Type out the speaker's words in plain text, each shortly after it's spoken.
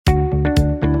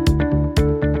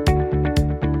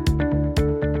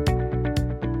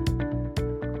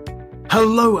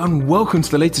Hello and welcome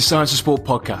to the latest Science of Sport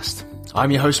podcast.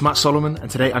 I'm your host Matt Solomon, and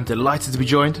today I'm delighted to be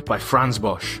joined by Frans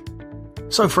Bosch.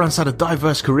 So Frans had a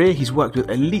diverse career. He's worked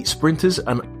with elite sprinters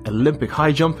and Olympic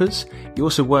high jumpers. He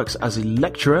also works as a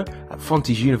lecturer at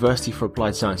Fontys University for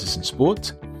Applied Sciences in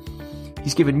Sport.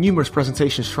 He's given numerous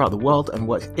presentations throughout the world and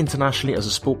works internationally as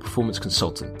a sport performance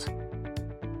consultant.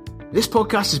 This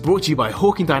podcast is brought to you by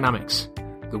Hawking Dynamics,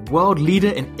 the world leader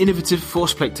in innovative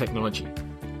force plate technology.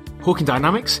 Hawking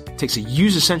Dynamics takes a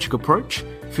user-centric approach,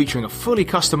 featuring a fully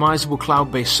customizable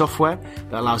cloud-based software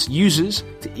that allows users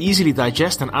to easily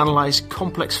digest and analyze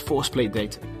complex force plate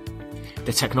data.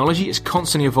 The technology is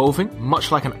constantly evolving,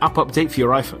 much like an app update for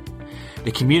your iPhone. They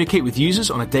communicate with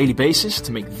users on a daily basis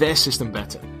to make their system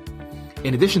better.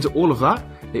 In addition to all of that,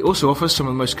 they also offer some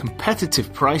of the most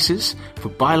competitive prices for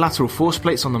bilateral force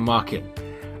plates on the market,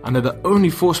 and they're the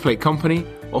only force plate company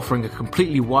offering a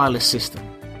completely wireless system.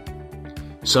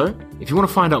 So, if you want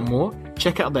to find out more,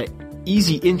 check out their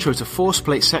easy intro to force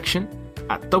plate section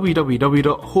at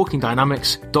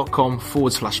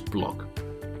www.hawkingdynamics.com/blog.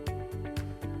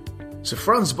 So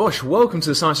Frans Bosch, welcome to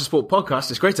the Science of Sport podcast.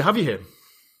 It's great to have you here.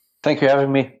 Thank you for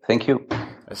having me. Thank you.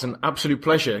 It's an absolute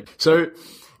pleasure. So,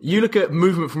 you look at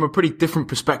movement from a pretty different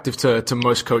perspective to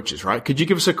most coaches, right? Could you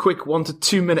give us a quick 1 to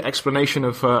 2 minute explanation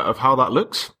of how that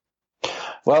looks?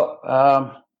 Well,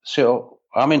 so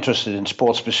I'm interested in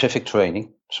sport-specific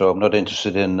training, so I'm not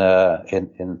interested in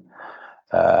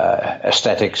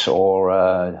aesthetics or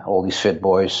all these fit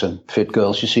boys and fit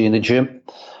girls you see in the gym.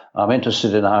 I'm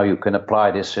interested in how you can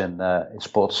apply this in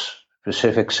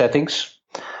sports-specific settings.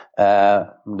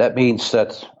 That means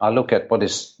that I look at what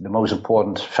is the most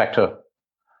important factor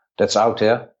that's out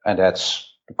there, and that's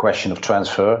the question of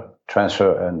transfer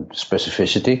and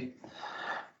specificity.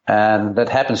 And that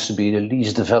happens to be the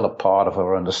least developed part of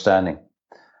our understanding.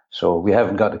 So we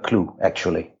haven't got a clue,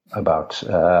 actually, about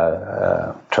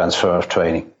transfer of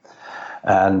training.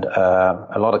 And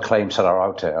a lot of claims that are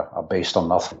out there are based on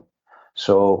nothing.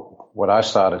 So what I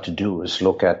started to do is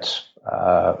look at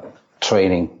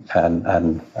training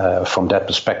and from that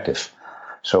perspective.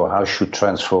 So how should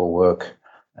transfer work?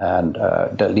 And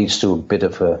that leads to a bit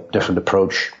of a different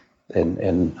approach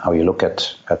in how you look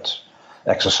at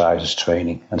exercises,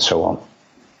 training, and so on.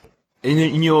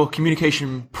 In your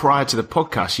communication prior to the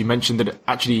podcast, you mentioned that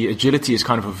actually agility is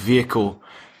kind of a vehicle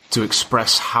to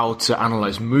express how to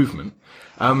analyze movement.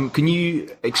 Can you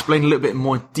explain a little bit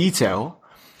more detail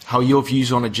how your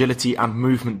views on agility and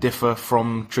movement differ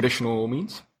from traditional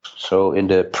means? So in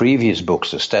the previous books,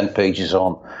 there's 10 pages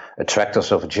on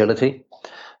attractors of agility.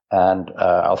 And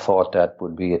I thought that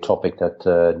would be a topic that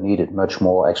needed much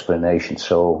more explanation.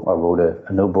 So I wrote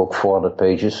a notebook, 400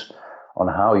 pages, on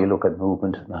how you look at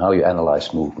movement and how you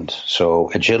analyze movement. So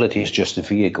agility is just a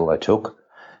vehicle I took.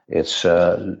 It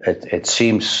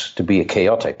seems to be a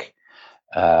chaotic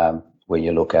when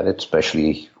you look at it,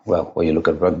 especially when you look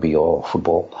at rugby or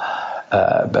football.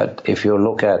 But if you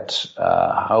look at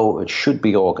how it should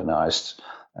be organized,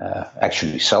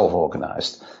 actually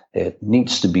self-organized, it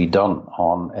needs to be done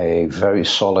on a very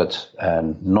solid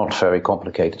and not very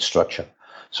complicated structure.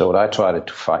 So what I tried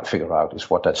to figure out is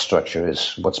what that structure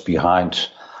is, what's behind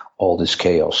all this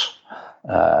chaos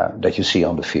that you see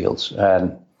on the field.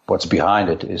 And what's behind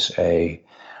it is a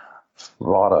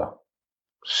rather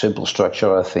simple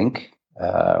structure, I think,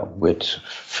 with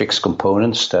fixed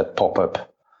components that pop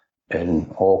up in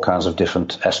all kinds of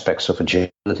different aspects of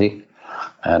agility.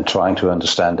 And trying to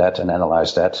understand that and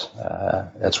analyze that,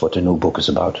 that's what the new book is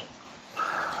about.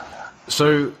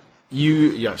 So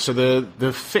so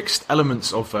the fixed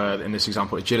elements of, in this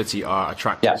example, agility are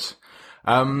attractors.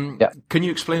 Yeah. Can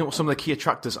you explain what some of the key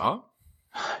attractors are?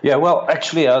 Yeah, well,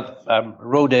 actually, I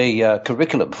wrote a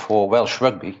curriculum for Welsh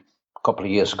Rugby a couple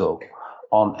of years ago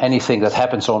on anything that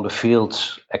happens on the field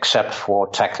except for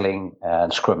tackling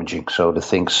and scrummaging, so the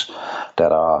things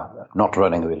that are not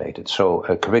running related. So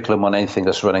a curriculum on anything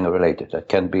that's running related. That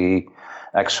can be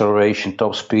acceleration,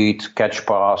 top speed, catch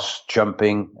pass,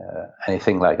 jumping,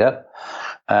 anything like that.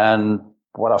 And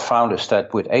what I found is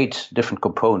that with 8 different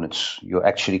components, you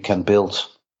actually can build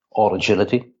all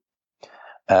agility.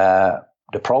 The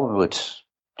problem with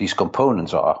these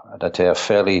components are that they are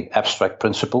fairly abstract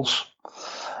principles.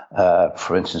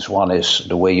 For instance, one is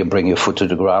the way you bring your foot to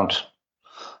the ground,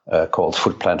 called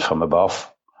foot plant from above.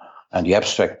 And the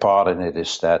abstract part in it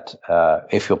is that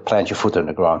if you plant your foot on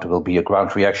the ground, there will be a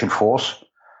ground reaction force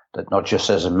that not just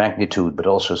has a magnitude, but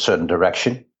also a certain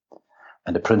direction.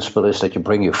 And the principle is that you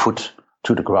bring your foot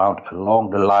to the ground along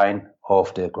the line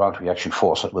of the ground reaction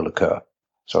force that will occur.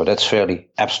 So that's fairly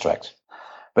abstract.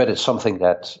 But it's something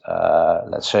that,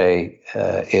 let's say,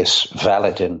 is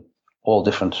valid in all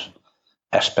different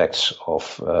aspects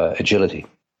of agility.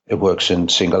 It works in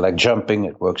single leg jumping,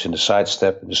 it works in the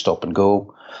sidestep, in the stop and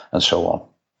go, and so on.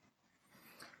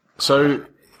 So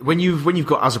when you've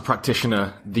got, as a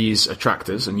practitioner, these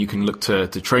attractors, and you can look to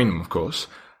train them, of course,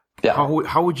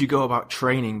 how would you go about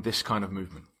training this kind of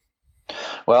movement?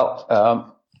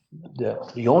 Well,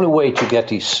 the only way to get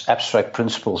these abstract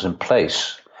principles in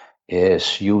place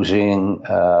is using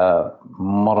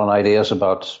modern ideas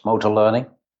about motor learning.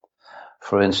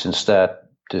 For instance, that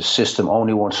the system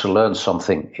only wants to learn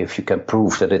something if you can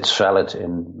prove that it's valid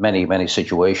in many, many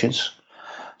situations.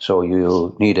 So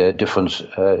you need a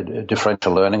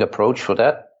differential learning approach for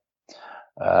that.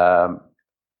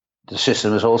 The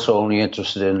system is also only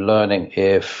interested in learning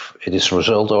if it is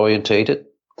result orientated.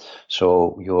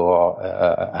 So you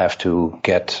have to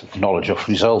get knowledge of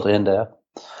result in there.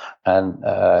 And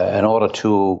in order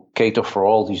to cater for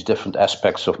all these different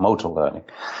aspects of motor learning,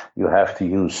 you have to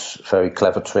use very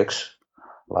clever tricks,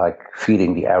 like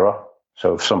feeding the error.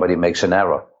 So if somebody makes an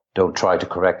error, don't try to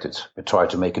correct it, but try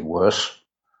to make it worse.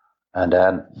 And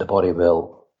then the body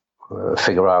will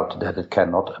figure out that it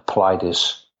cannot apply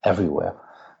this everywhere,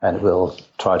 and it will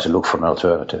try to look for an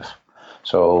alternative.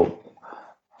 So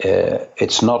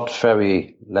it's not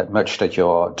very much that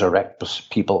you direct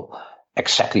people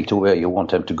exactly to where you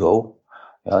want them to go.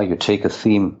 You take a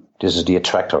theme, this is the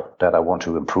attractor that I want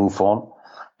to improve on,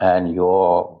 and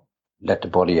you let the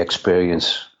body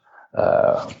experience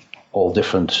all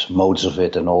different modes of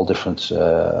it and all different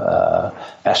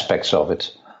aspects of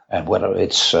it, and whether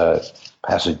it's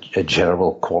has a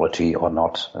general quality or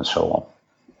not, and so on.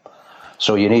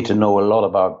 So you need to know a lot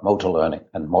about motor learning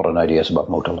and modern ideas about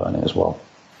motor learning as well.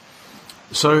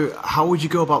 So how would you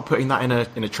go about putting that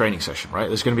in a training session, right?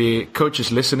 There's going to be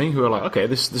coaches listening who are like, okay,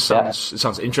 this sounds, it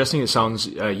sounds interesting, it sounds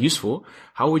useful.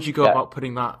 How would you go about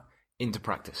putting that into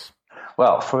practice?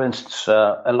 Well, for instance,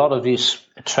 a lot of these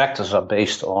attractors are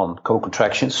based on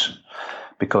co-contractions,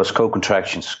 because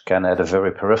co-contractions can at a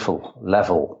very peripheral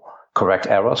level correct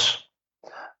errors.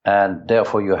 And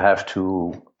therefore you have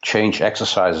to change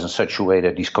exercises in such a way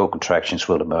that these co-contractions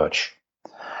will emerge.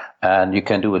 And you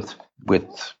can do it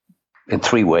in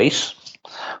three ways.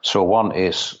 So one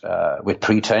is with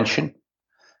pre-tension,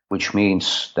 which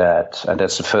means that, and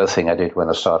that's the first thing I did when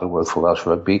I started work for Welsh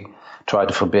Rugby, try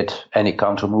to forbid any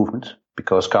counter movement,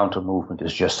 because counter movement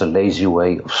is just a lazy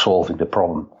way of solving the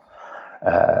problem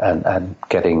and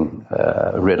getting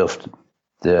rid of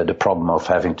the problem of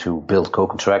having to build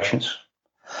co-contractions.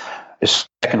 The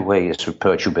second way is through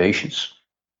perturbations.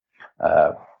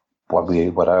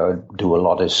 What I do a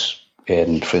lot is, for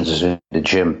instance, in the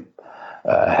gym,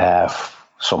 have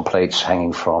some plates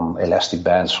hanging from elastic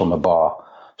bands from a bar.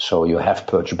 So you have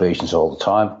perturbations all the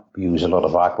time. We use a lot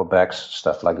of aqua bags,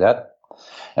 stuff like that.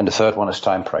 And the third one is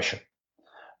time pressure.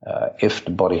 If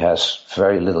the body has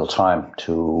very little time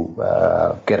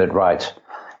to get it right,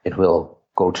 it will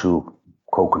go to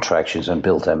co-contractions and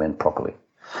build them in properly.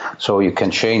 So you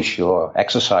can change your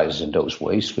exercises in those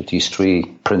ways with these three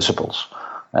principles.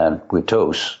 And with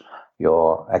those,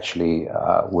 you actually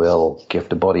will give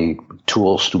the body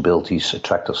tools to build these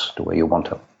attractors the way you want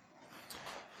them.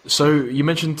 So you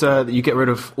mentioned that you get rid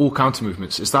of all counter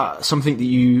movements. Is that something that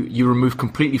you remove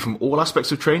completely from all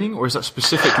aspects of training, or is that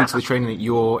specifically to the training that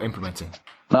you're implementing?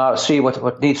 Now, see,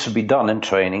 what needs to be done in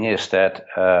training is that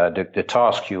the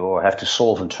task you have to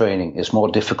solve in training is more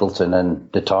difficult than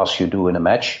the task you do in a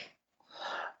match.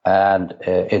 And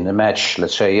in a match,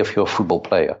 let's say if you're a football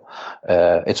player,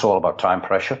 it's all about time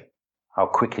pressure, how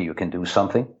quickly you can do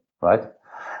something, right?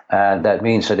 And that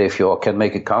means that if you can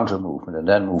make a counter movement and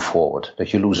then move forward,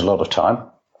 that you lose a lot of time.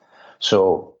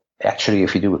 So actually,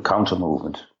 if you do a counter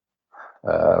movement,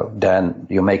 then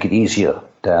you make it easier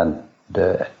than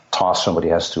the task somebody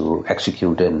has to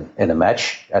execute in a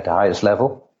match at the highest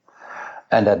level.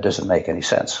 And that doesn't make any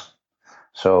sense.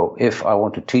 So if I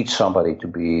want to teach somebody to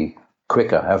be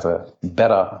quicker, have a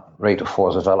better rate of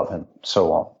force development,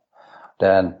 so on,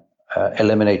 then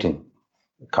eliminating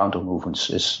counter movements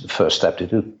is the first step to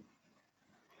do.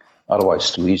 Otherwise,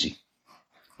 it's too easy.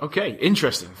 Okay,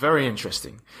 interesting, very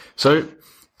interesting. So,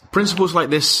 principles like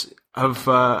this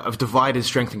have divided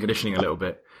strength and conditioning a little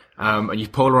bit, and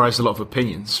you've polarized a lot of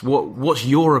opinions. What's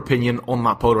your opinion on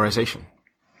that polarization?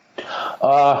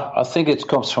 I think it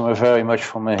comes very much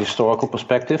from a historical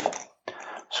perspective.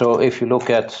 So, if you look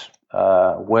at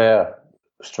where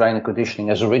strength and conditioning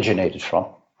has originated from,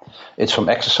 it's from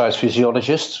exercise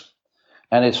physiologists,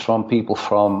 and it's from people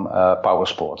from power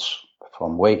sports,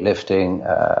 from weightlifting,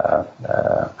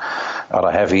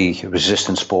 other heavy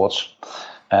resistance sports.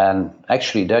 And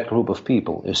actually that group of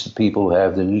people is the people who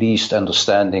have the least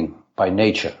understanding by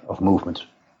nature of movement.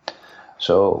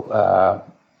 So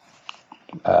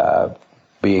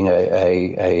being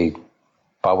a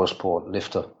power sport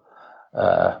lifter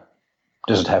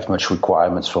doesn't have much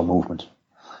requirements for movement.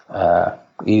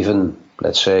 Even,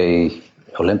 let's say,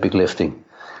 Olympic lifting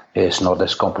is not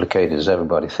as complicated as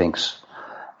everybody thinks.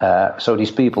 So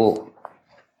these people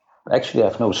actually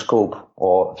have no scope,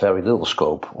 or very little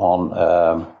scope, on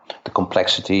the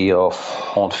complexity of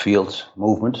on-field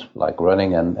movement, like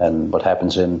running and what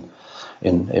happens in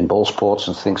ball sports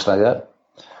and things like that.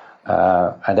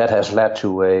 And that has led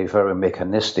to a very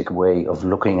mechanistic way of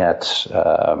looking at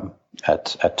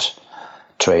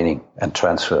training and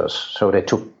transfers. So they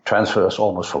took transfers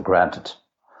almost for granted.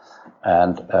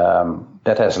 And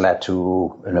that has led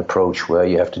to an approach where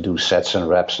you have to do sets and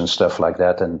reps and stuff like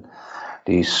that. And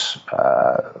these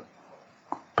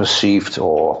perceived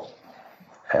or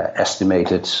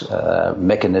estimated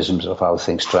mechanisms of how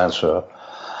things transfer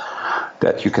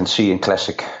that you can see in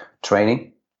classic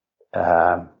training.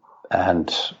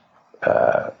 And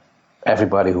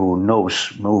everybody who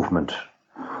knows movement,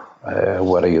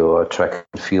 whether you're a track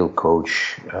and field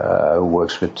coach who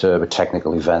works with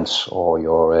technical events, or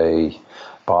you're a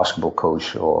basketball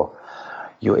coach, or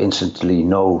you instantly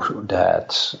know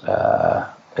that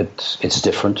it's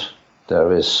different.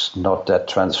 There is not, that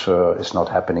transfer is not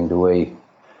happening the way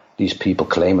these people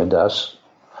claim it does,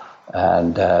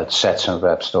 and that sets and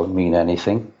reps don't mean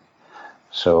anything.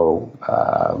 So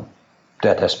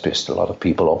that has pissed a lot of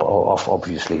people off,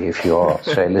 obviously. If you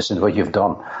say, listen, what you've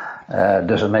done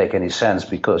doesn't make any sense,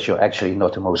 because you're actually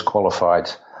not the most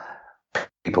qualified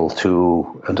people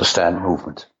to understand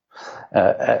movement.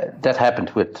 That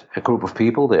happened with a group of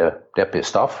people. They're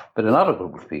pissed off, but another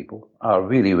group of people are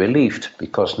really relieved,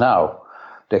 because now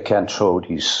they can throw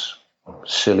these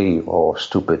silly or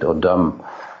stupid or dumb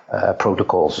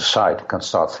protocols aside and can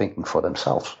start thinking for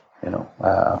themselves.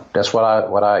 That's what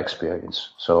I experience.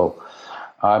 So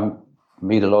I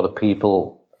meet a lot of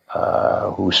people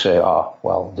who say,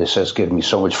 well, this has given me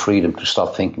so much freedom to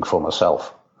start thinking for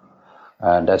myself.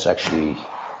 And that's actually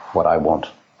what I want.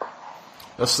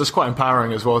 That's quite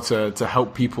empowering as well, to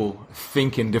help people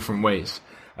think in different ways.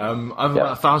 I've got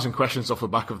 1,000 questions off the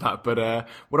back of that, but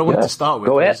what I wanted to start with...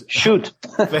 Go ahead, shoot.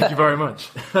 Thank you very much.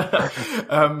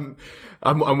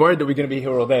 I'm worried that we're going to be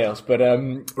here all day, else, but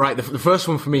right, the first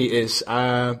one for me is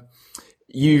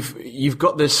you've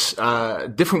got this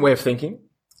different way of thinking.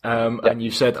 And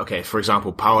you said, okay, for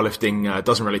example, powerlifting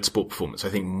doesn't relate to sport performance. I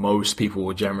think most people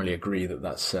will generally agree that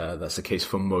that's the case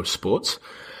for most sports.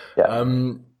 Yeah.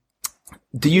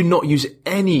 Do you not use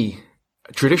any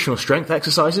traditional strength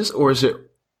exercises, or is it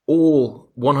all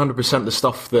 100% the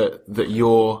stuff that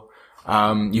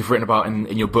you've written about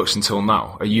in your books until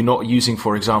now? Are you not using,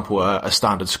 for example, a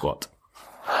standard squat?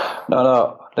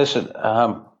 No. Listen,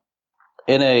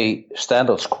 in a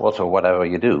standard squat or whatever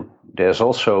you do, there's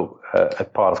also a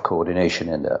part of coordination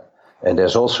in there. And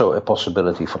there's also a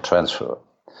possibility for transfer.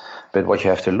 But what you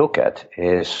have to look at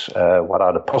is what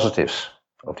are the positives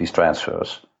of these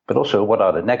transfers, but also what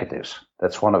are the negatives.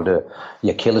 That's one of the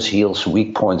Achilles heels,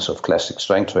 weak points of classic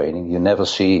strength training. You never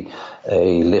see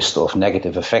a list of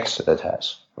negative effects that it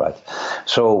has, right?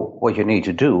 So what you need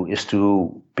to do is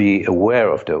to be aware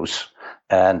of those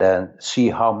and then see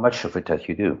how much of it that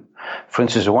you do. For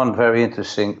instance, one very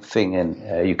interesting thing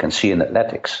you can see in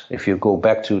athletics, if you go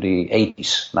back to the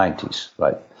 80s, 90s,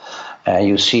 right, and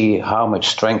you see how much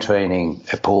strength training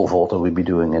a pole vaulter would be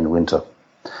doing in winter,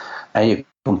 and you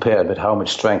compare it with how much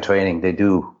strength training they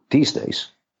do these days.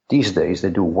 These days,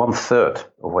 they do 1/3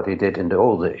 of what they did in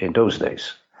those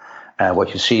days. And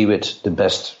what you see with the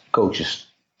best coaches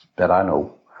that I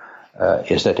know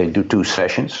is that they do 2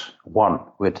 sessions, one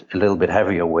with a little bit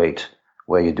heavier weight,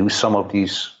 where you do some of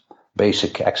these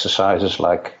basic exercises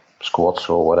like squats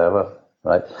or whatever,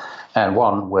 right? And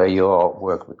one where you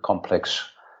work with complex,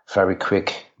 very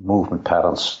quick movement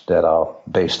patterns that are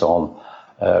based on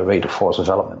rate of force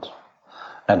development.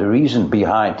 And the reason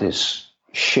behind this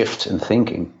shift in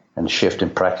thinking and shift in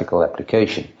practical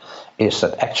application is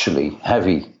that actually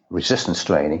heavy resistance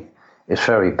training is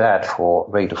very bad for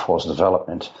rate of force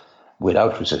development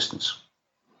without resistance.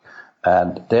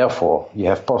 And therefore, you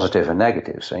have positive and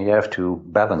negatives, and you have to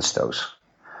balance those.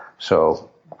 So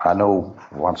I know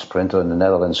one sprinter in the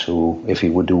Netherlands who, if he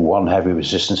would do one heavy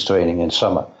resistance training in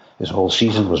summer, his whole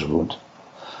season was ruined.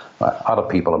 Other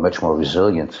people are much more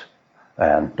resilient,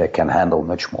 and they can handle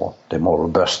much more. They're more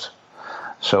robust.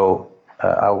 So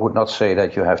I would not say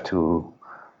that you have to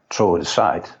throw it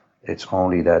aside. It's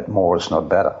only that more is not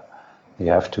better. You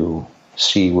have to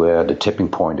see where the tipping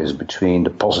point is between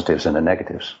the positives and the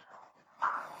negatives.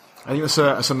 I think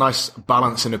that's a nice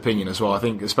balance in opinion as well. I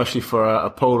think especially for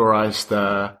a polarized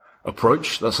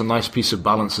approach. That's a nice piece of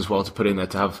balance as well to put in there,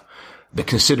 to have the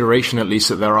consideration at least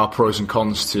that there are pros and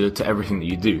cons to everything that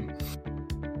you do.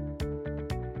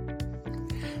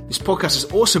 This podcast is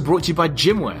also brought to you by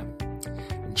Gymwear.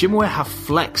 Gymwear have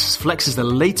Flex. Flex is the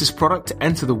latest product to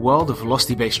enter the world of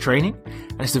velocity-based training,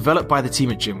 and it's developed by the team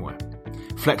at Gymwear.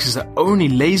 Flex is the only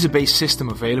laser-based system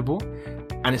available,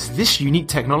 and it's this unique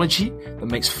technology that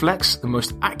makes Flex the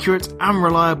most accurate and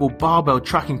reliable barbell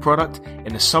tracking product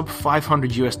in the sub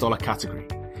 $500 category.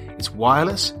 It's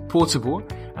wireless, portable,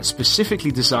 and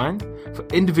specifically designed for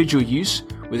individual use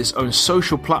with its own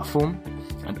social platform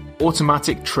and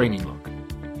automatic training log.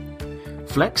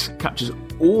 Flex captures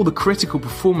all the critical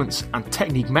performance and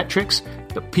technique metrics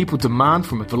that people demand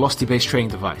from a velocity-based training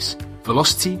device.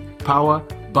 Velocity, power,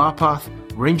 bar path,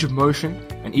 range of motion,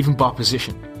 and even bar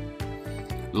position.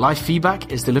 Live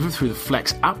feedback is delivered through the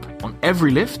Flex app on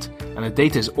every lift, and the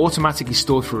data is automatically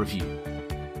stored for review.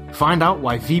 Find out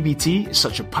why VBT is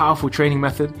such a powerful training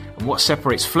method and what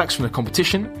separates Flex from the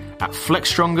competition at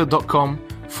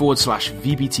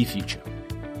flexstronger.com/VBT future.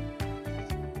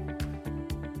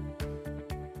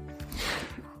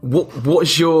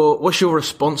 What's your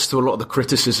response to a lot of the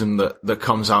criticism that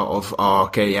comes out of,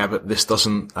 but this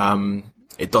doesn't,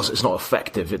 it's not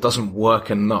effective, it doesn't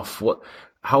work enough?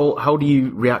 How do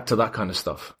you react to that kind of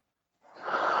stuff?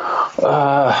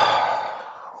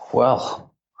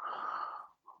 Well,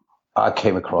 I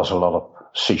came across a lot of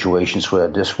situations where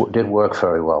this did work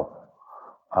very well.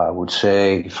 I would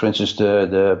say, for instance,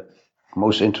 the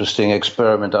most interesting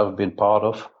experiment I've been part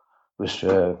of was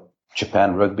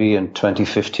Japan Rugby in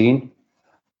 2015,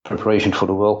 preparation for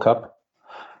the World Cup.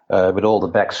 With all the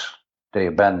backs, they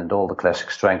abandoned all the classic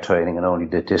strength training and only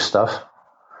did this stuff.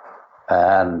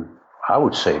 And I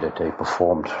would say that they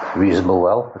performed reasonably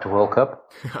well at the World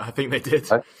Cup. I think they did.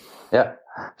 Yeah.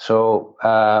 So,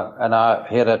 and I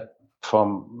hear that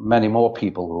from many more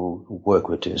people who work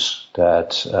with this,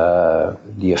 that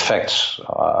the effects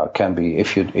can be,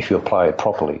 if you apply it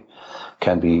properly,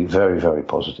 can be very, very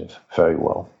positive,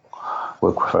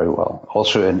 work very well.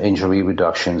 Also in injury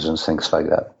reductions and things like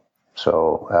that.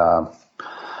 So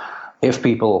if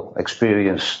people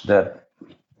experience that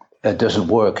it doesn't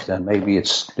work, then maybe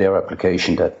it's their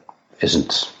application that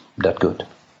isn't that good.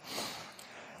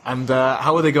 And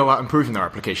how will they go about improving their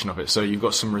application of it? So you've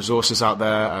got some resources out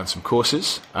there and some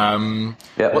courses.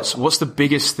 What's the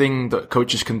biggest thing that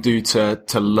coaches can do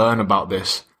to learn about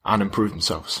this and improve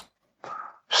themselves?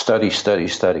 Study.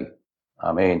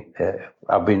 I mean,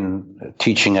 I've been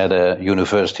teaching at a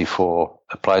university for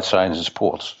applied science and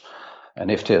sports. And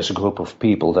if there's a group of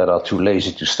people that are too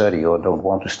lazy to study or don't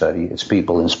want to study, it's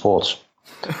people in sports.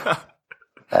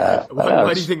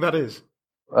 Why do you think that is?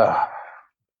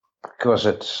 Because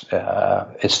it's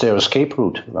their escape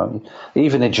route. I mean,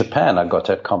 even in Japan, I got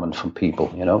that comment from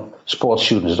people. Sports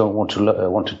students don't want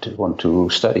to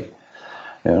study.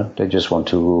 They just want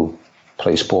to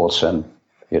play sports and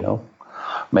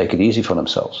make it easy for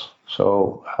themselves.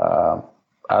 So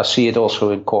I see it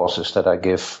also in courses that I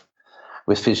give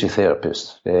with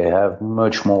physiotherapists. They have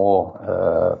much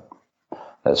more,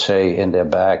 let's say, in their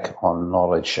bag on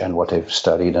knowledge and what they've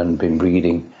studied and been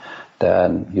reading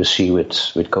than you see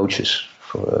with coaches,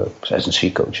 for S&C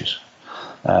coaches.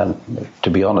 And to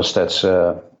be honest, that's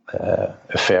a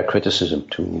fair criticism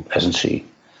to S&C.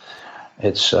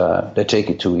 It's they take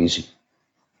it too easy.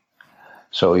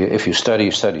 So if you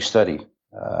study,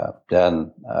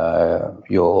 then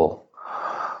you'll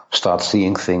start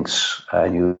seeing things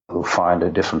and you'll find a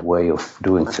different way of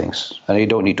doing things. And you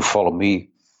don't need to follow me,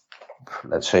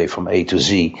 let's say, from A to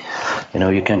Z.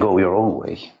 You can go your own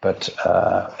way, but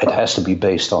it has to be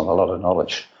based on a lot of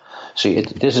knowledge. See,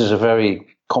 this is a very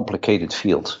complicated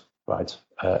field, right?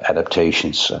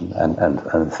 Adaptations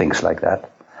and things like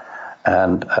that.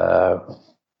 And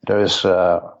there is,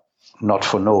 not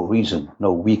for no reason,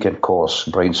 no weekend course,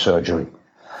 brain surgery.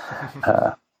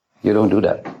 You don't do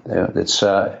that.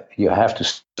 You have to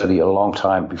study a long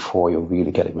time before you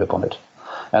really get a grip on it.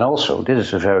 And also, this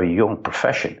is a very young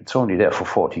profession. It's only there for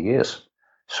 40 years.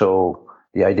 So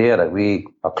the idea that we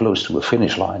are close to a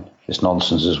finish line is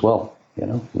nonsense as well.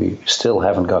 We still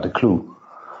haven't got a clue.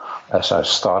 As I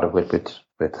started with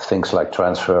things like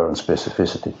transfer and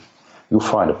specificity. You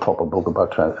find a proper book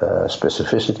about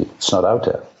specificity. It's not out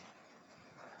there.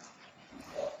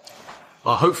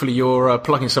 Well, hopefully you're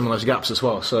plugging some of those gaps as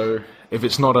well. So if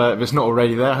it's not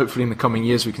already there, hopefully in the coming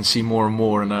years we can see more and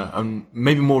more, and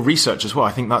maybe more research as well.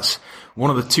 I think that's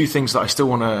one of the two things that I still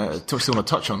want to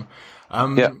touch on.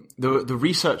 The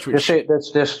research. Which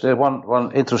there's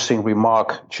one interesting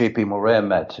remark JP Morin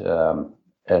made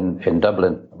in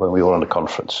Dublin when we were on the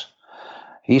conference.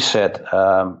 He said,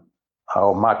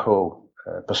 our macro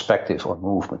perspective on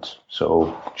movement.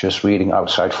 So just reading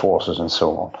outside forces and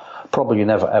so on probably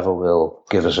never ever will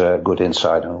give us a good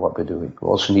insight on what we're doing. We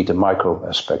also need the micro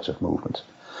aspects of movement.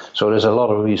 So there's a lot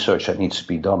of research that needs to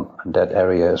be done in that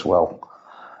area as well.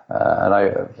 And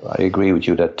I agree with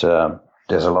you that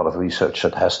there's a lot of research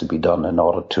that has to be done in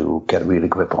order to get really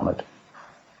grip on it.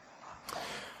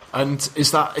 And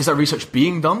is that research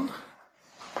being done?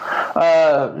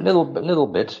 Little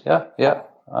bit, yeah.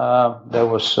 There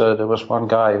was one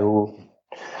guy who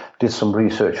did some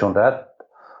research on that.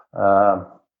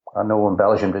 I know in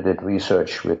Belgium they did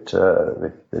research with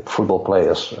football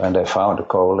players, and they found a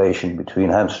correlation between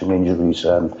hamstring injuries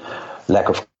and lack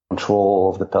of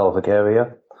control of the pelvic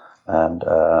area. And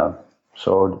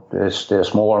so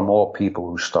there's more and more people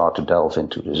who start to delve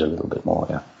into this a little bit more.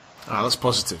 Yeah. That's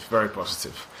positive, very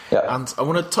positive. Yeah. And I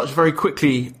want to touch very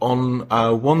quickly on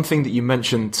one thing that you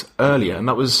mentioned earlier, and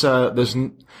that was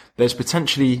there's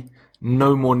potentially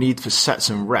no more need for sets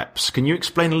and reps. Can you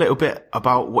explain a little bit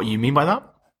about what you mean by that?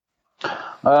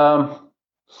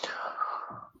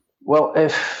 Well,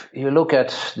 if you look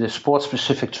at the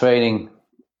sport-specific training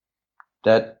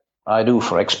that I do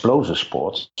for explosive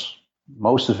sports,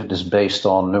 most of it is based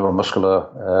on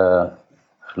neuromuscular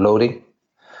loading.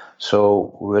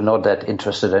 So we're not that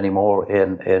interested anymore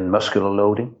in muscular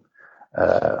loading.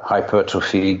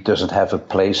 Hypertrophy doesn't have a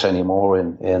place anymore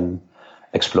in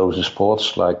explosive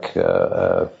sports like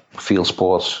field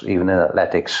sports, even in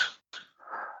athletics.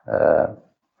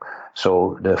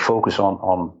 So the focus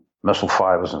on muscle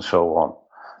fibers and so on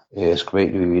is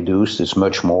greatly reduced. It's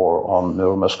much more on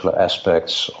neuromuscular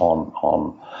aspects, on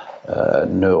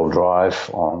neural drive,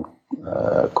 on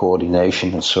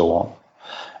coordination and so on.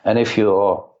 And if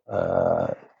you're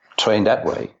trained that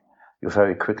way, you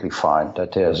very quickly find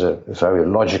that there's a very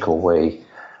logical way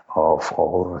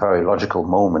or a very logical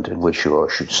moment in which you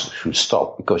should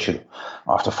stop, because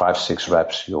after 5-6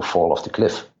 reps you'll fall off the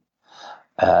cliff.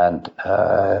 And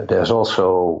there's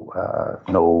also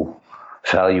no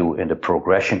value in the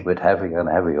progression with heavier and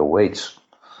heavier weights.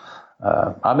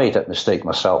 I made that mistake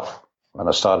myself when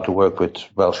I started to work with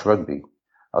Welsh rugby.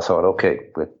 I thought, okay,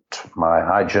 with my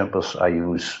high jumpers, I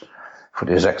use for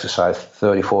this exercise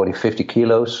 30, 40, 50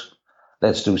 kilos.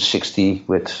 Let's do 60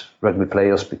 with rugby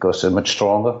players because they're much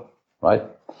stronger, right?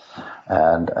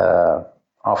 And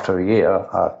after a year,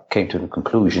 I came to the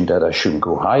conclusion that I shouldn't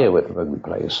go higher with rugby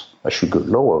players. I should go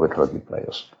lower with rugby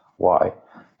players. Why?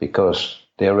 Because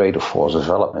their rate of force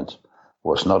development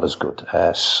was not as good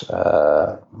as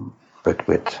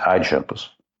with high jumpers.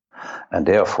 And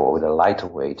therefore, with a lighter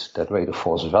weight, that rate of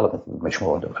force development was much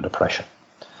more under pressure.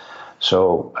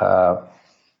 So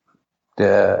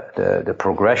the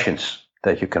progressions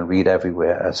that you can read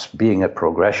everywhere as being a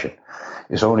progression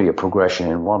is only a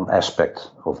progression in one aspect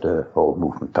of the whole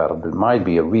movement pattern. There might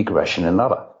be a regression in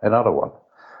another one.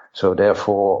 So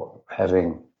therefore,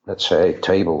 having, let's say,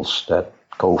 tables that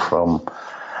go from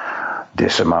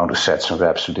this amount of sets and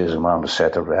reps to this amount of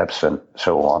set of reps and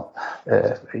so on,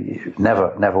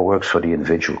 never works for the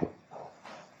individual.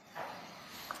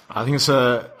 I think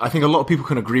a lot of people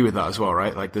can agree with that as well,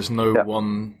 right? Like, there's no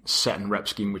one set and rep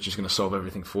scheme which is going to solve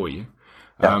everything for you.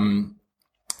 Yeah.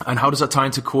 And how does that tie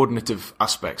into coordinative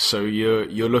aspects? So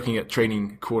you're looking at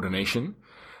training coordination.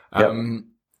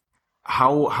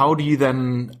 How do you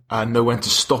then know when to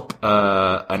stop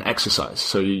an exercise?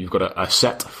 So you've got a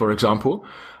set, for example.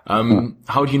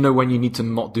 How do you know when you need to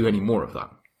not do any more of that?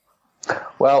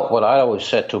 Well, what I always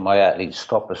said to my athletes,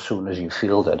 stop as soon as you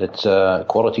feel that its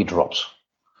quality drops.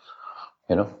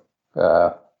 You know,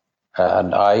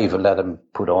 and I even let them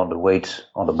put on the weight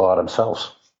on the bar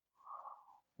themselves.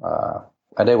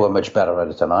 And they were much better at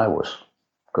it than I was,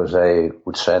 because they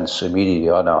would sense immediately,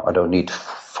 oh no, I don't need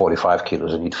 45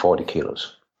 kilos, I need 40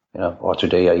 kilos. You know, or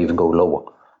today I even go lower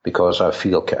because I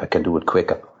feel I can do it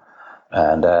quicker.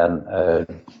 And then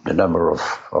the number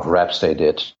of reps they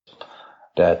did,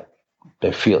 that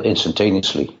they feel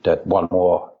instantaneously that one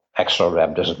more extra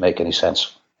rep doesn't make any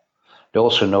sense. They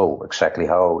also know exactly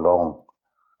how long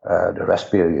the rest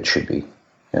period should be.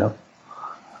 You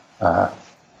know,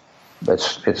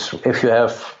 it's if you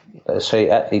have, let's say,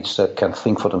 athletes that can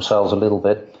think for themselves a little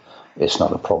bit, it's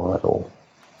not a problem at all.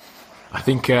 I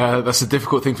think that's a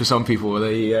difficult thing for some people.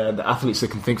 The athletes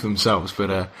that can think for themselves,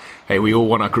 but hey, we all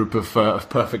want a group of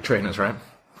perfect trainers, right?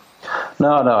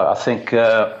 No, I think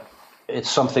it's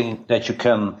something that you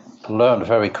can learn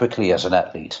very quickly as an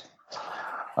athlete.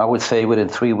 I would say within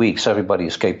 3 weeks, everybody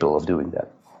is capable of doing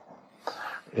that.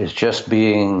 It's just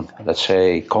being, let's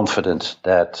say, confident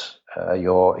that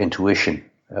your intuition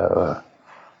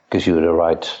gives you the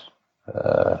right,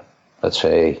 let's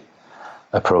say,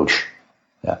 approach.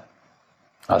 Yeah.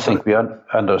 I think we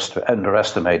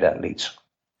underestimate athletes.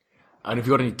 And have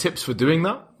you got any tips for doing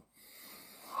that?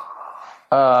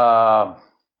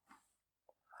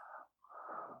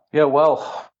 Yeah, well,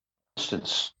 for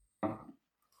instance,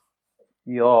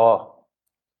 you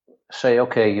say,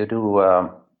 okay, you do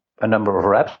a number of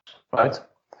reps, right?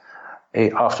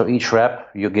 After each rep,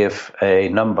 you give a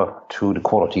number to the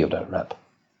quality of that rep,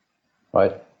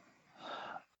 right?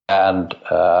 And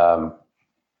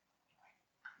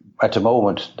at the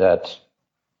moment that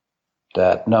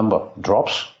number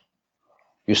drops,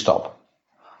 you stop.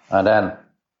 And then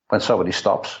when somebody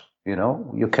stops,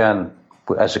 you can,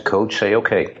 as a coach, say,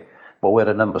 okay, what were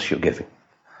the numbers you're giving?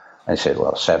 And he said,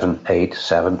 well, 7, 8,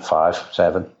 7, 5,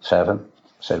 7, 7. I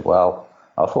said, well,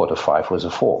 I thought a 5 was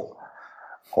a 4.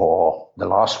 Or the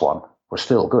last one was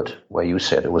still good, where you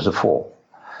said it was a 4.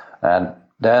 And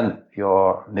then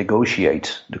you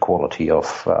negotiate the quality of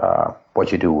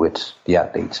what you do with the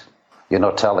athlete. You're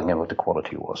not telling him what the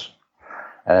quality was.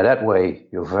 And that way,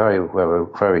 you very, very,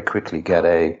 very quickly get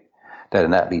that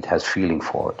an athlete has feeling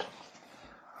for it.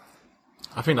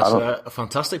 I think that's a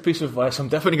fantastic piece of advice. I'm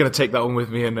definitely going to take that one with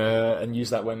me and use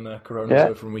that when Corona's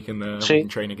over and we can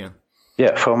train again.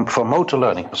 Yeah, from motor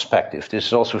learning perspective, this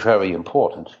is also very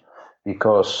important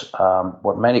because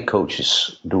what many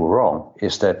coaches do wrong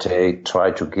is that they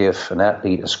try to give an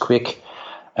athlete as quick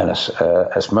and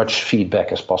as much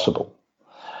feedback as possible.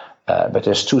 But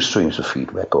there's two streams of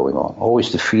feedback going on.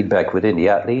 Always the feedback within the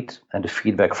athlete and the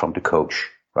feedback from the coach,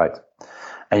 right?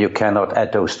 And you cannot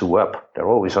add those two up. They're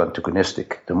always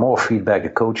antagonistic. The more feedback a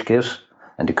coach gives,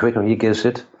 and the quicker he gives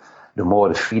it, the more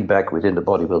the feedback within the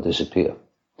body will disappear.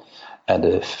 And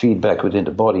the feedback within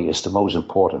the body is the most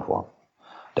important one.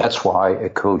 That's why a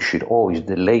coach should always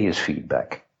delay his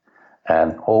feedback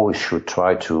and always should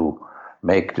try to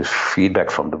make the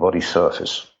feedback from the body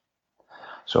surface.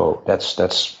 So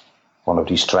that's one of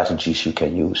these strategies you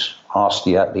can use. Ask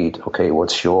the athlete, okay,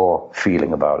 what's your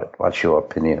feeling about it? What's your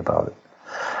opinion about it?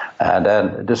 And then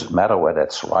it doesn't matter whether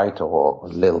that's right or a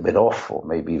little bit off or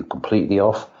maybe completely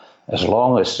off. As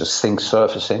long as the thing's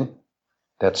surfacing,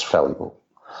 that's valuable.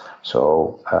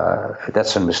 So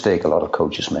that's a mistake a lot of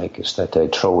coaches make, is that they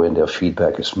throw in their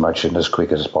feedback as much and as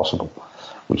quick as possible,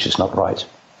 which is not right.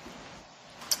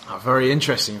 Oh, very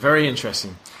interesting, very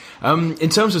interesting. In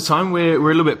terms of time, we're a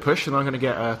little bit pushed, and I'm going to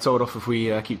get told off if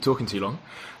we keep talking too long.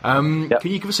 Can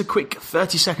you give us a quick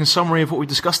 30-second summary of what we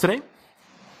discussed today?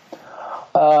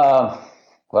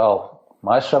 Well,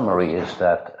 my summary is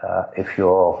that if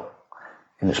you're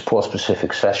in a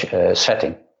sport-specific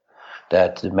setting,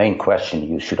 that the main question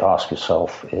you should ask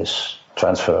yourself is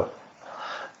transfer.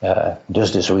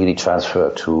 Does this really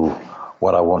transfer to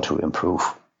what I want to improve?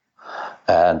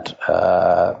 And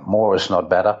more is not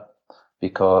better,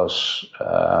 because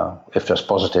if there's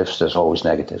positives, there's always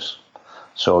negatives.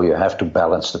 So you have to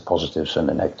balance the positives and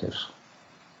the negatives.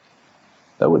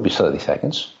 That would be 30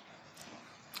 seconds.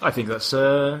 I think that's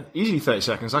easily 30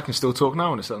 seconds. I can still talk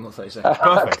now, and it's not 30 seconds.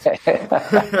 Perfect.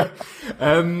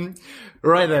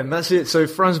 Right then, that's it. So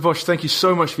Frans Bosch, thank you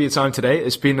so much for your time today.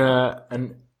 It's been a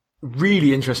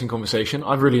really interesting conversation.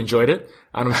 I've really enjoyed it,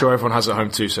 and I'm sure everyone has at home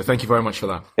too. So thank you very much for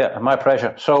that. Yeah, my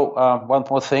pleasure. So one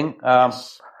more thing.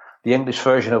 The English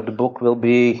version of the book will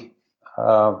be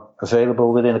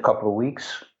available within a couple of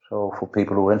weeks. So for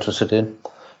people who are interested in,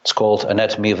 it's called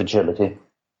Anatomy of Agility.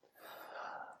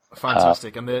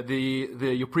 Fantastic. And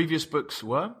your previous books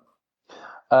were?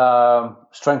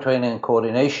 Strength Training and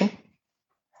Coordination.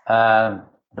 And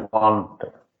the one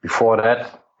before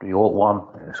that, the old one,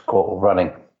 is called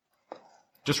Running.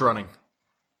 Just running?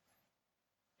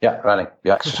 Yeah, running.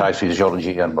 Yeah, exercise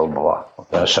physiology and blah, blah,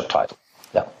 blah. Subtitle.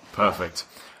 Yeah. Perfect.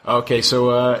 Okay,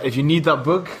 so if you need that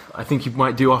book, I think you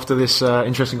might do after this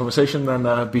interesting conversation,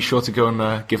 then be sure to go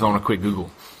and give that one a quick Google.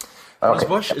 Frans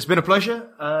Bosch, it's been a pleasure.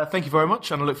 Thank you very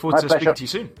much, and I look forward to speaking to you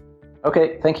soon.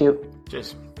 Okay, thank you.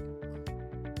 Cheers.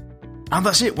 And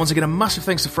that's it. Once again, a massive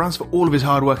thanks to Frans for all of his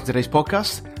hard work in today's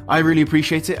podcast. I really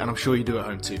appreciate it, and I'm sure you do at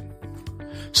home too.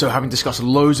 So, having discussed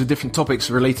loads of different topics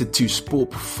related to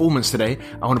sport performance today,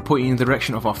 I want to point you in the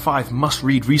direction of our 5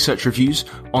 must-read research reviews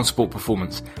on sport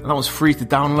performance. And that was free to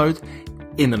download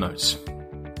in the notes.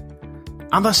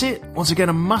 And that's it. Once again,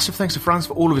 a massive thanks to Frans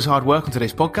for all of his hard work on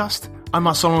today's podcast. I'm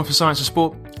Matt Solomon for Science of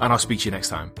Sport, and I'll speak to you next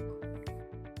time.